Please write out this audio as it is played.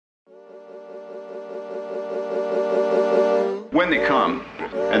When they come,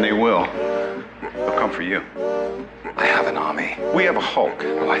 and they will, they'll come for you. I have an army. We have a Hulk.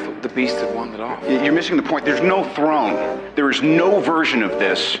 Well, I thought the beast had wandered off. You're missing the point. There's no throne. There is no version of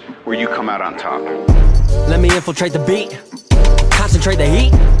this where you come out on top. Let me infiltrate the beat, concentrate the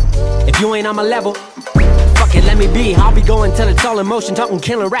heat. If you ain't on my level, fuck it, let me be. I'll be going till it's all in motion, talking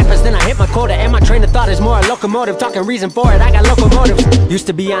killing rappers, then I hit my quota. And my train of thought is more a locomotive, talking reason for it, I got locomotive. Used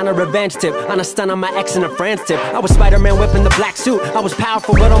to be on a revenge tip, on a stun on my ex in a France tip. I was Spider-Man whipping the black suit, I was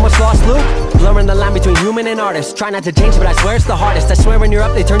powerful but almost lost Luke. Blurring the line between human and artist, try not to change but I swear it's the hardest. I swear when you're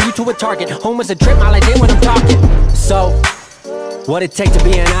up they turn you to a target. Home was a trip, mileage ain't when I'm talking. So, what it take to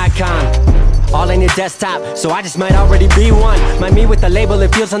be an icon? All in your desktop, so I just might already be one. My me with the label,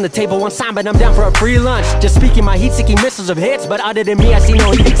 it feels on the table one sign, but I'm down for a free lunch. Just speaking my heat-seeking missiles of hits, but other than me, I see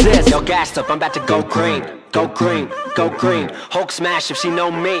no heat exists. Yo, gassed up, I'm about to go green, go green, go green. Hulk smash if she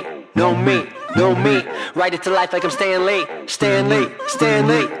know me, know me, know me. Write it to life like I'm Stan Lee, Stan Lee, Stan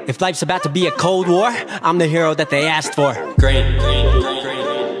Lee. If life's about to be a cold war, I'm the hero that they asked for. Green,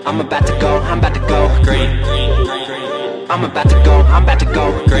 I'm about to go, I'm about to go green. I'm about to go, I'm about to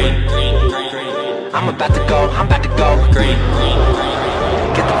go green. I'm about to go, I'm about to go green.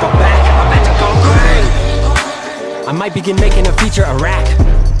 Get the fuck back, I'm about to go green. I might begin making a feature a rack,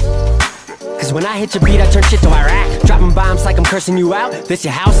 cause when I hit your beat I turn shit to Iraq. Dropping bombs like I'm cursing you out. This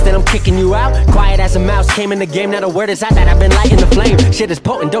your house, then I'm kicking you out. Quiet as a mouse, came in the game. Now the word is out that I've been lighting the flame. Shit is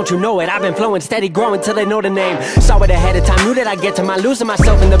potent, don't you know it? I've been flowing, steady growing till they know the name. Saw it ahead of time, knew that I'd get to my losing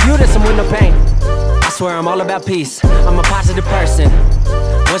myself in the view to some window pane. I swear I'm all about peace, I'm a positive person.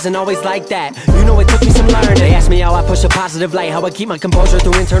 Wasn't always like that, you know it took me some learning. They asked me how I push a positive light, how I keep my composure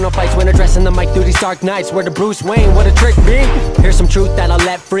through internal fights when addressing the mic through these dark nights. Where the Bruce Wayne, what a trick be. Here's some truth that I'll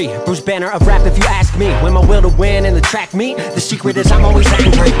let free, Bruce Banner of rap if you ask me. When my will to win and the track meet, the secret is I'm always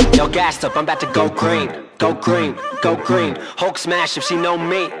angry. Yo, gassed up, I'm about to go green, go green, go green. Hulk smash if she know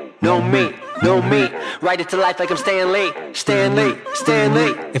me, know me, know me. Write it to life like I'm Stan Lee, Stan Lee, Stan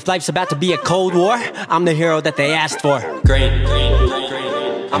Lee. If life's about to be a cold war, I'm the hero that they asked for. Green,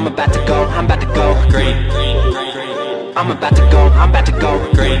 I'm about to go, I'm about to go green. I'm about to go, I'm about to go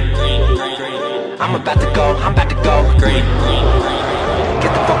green. I'm about to go, I'm about to go green.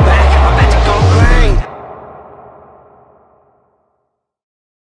 Get the fuck back, I'm about to go green.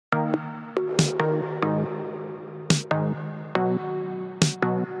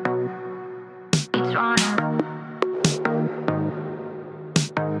 It's running.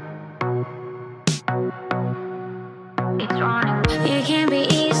 It's running. It can be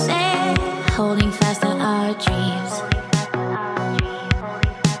easy, holding fast on our dreams.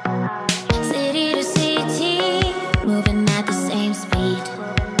 City to city, moving at the same speed.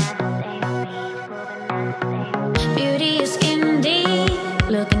 Beauty is in deep,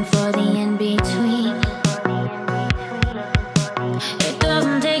 looking for the in-between. It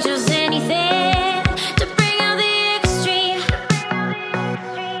doesn't take just anything to bring out the extreme.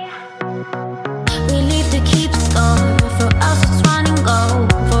 We live to keep score. For us it's run and go.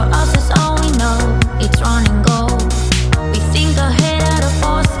 For us it's all we know. It's run and go. We think ahead of the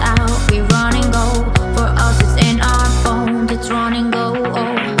force out. We run and go. For us it's in our bones. It's run and go.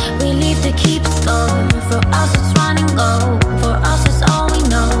 We live to keep score. For us it's run and go. For us it's all we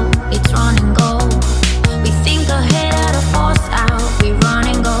know. It's run and go. We think ahead of the force out. We run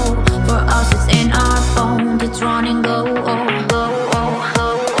and go. For us it's in our bones. It's run and go.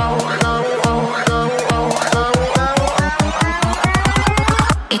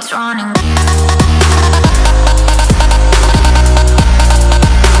 It's running.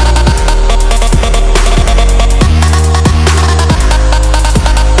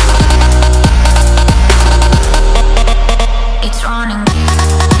 It's running.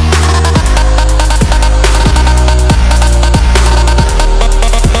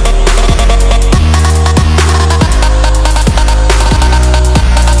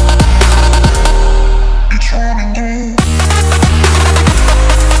 It's running.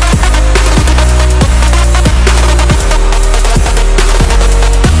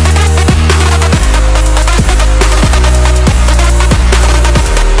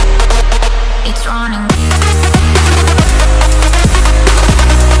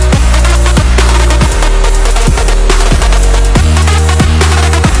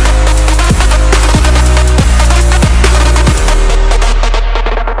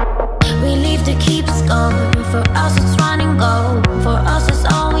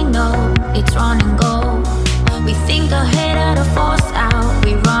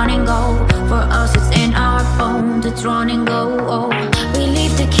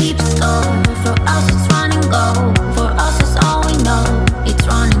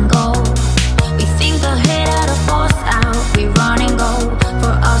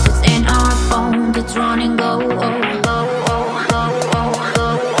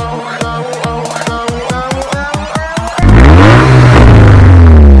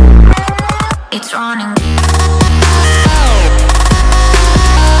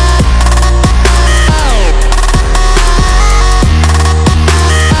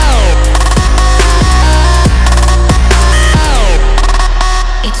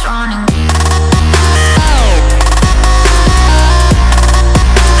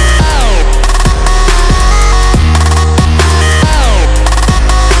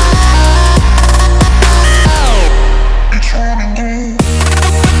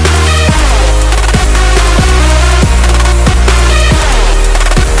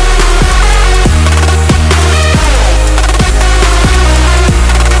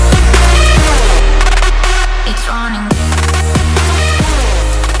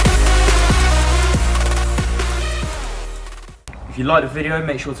 you like the video,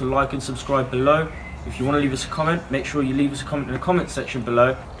 make sure to like and subscribe below. If you want to leave us a comment, make sure you leave us a comment in the comment section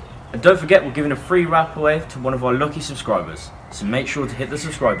below. And don't forget, we're giving a free wrap away to one of our lucky subscribers. So make sure to hit the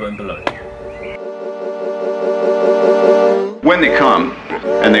subscribe button below. When they come,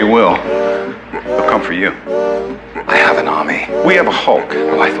 and they will, they'll come for you. I have an army. We have a Hulk.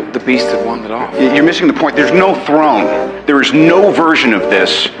 Oh, I thought the beast had wandered off. You're missing the point. There's no throne. There is no version of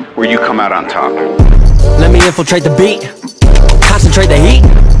this where you come out on top. Let me infiltrate the beat, concentrate the heat.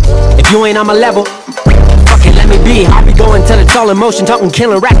 If you ain't on my level, fuck it, let me be. I'll be going till it's all in motion, talking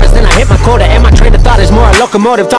killing rappers. Then I hit my quota and my train of thought is more a locomotive.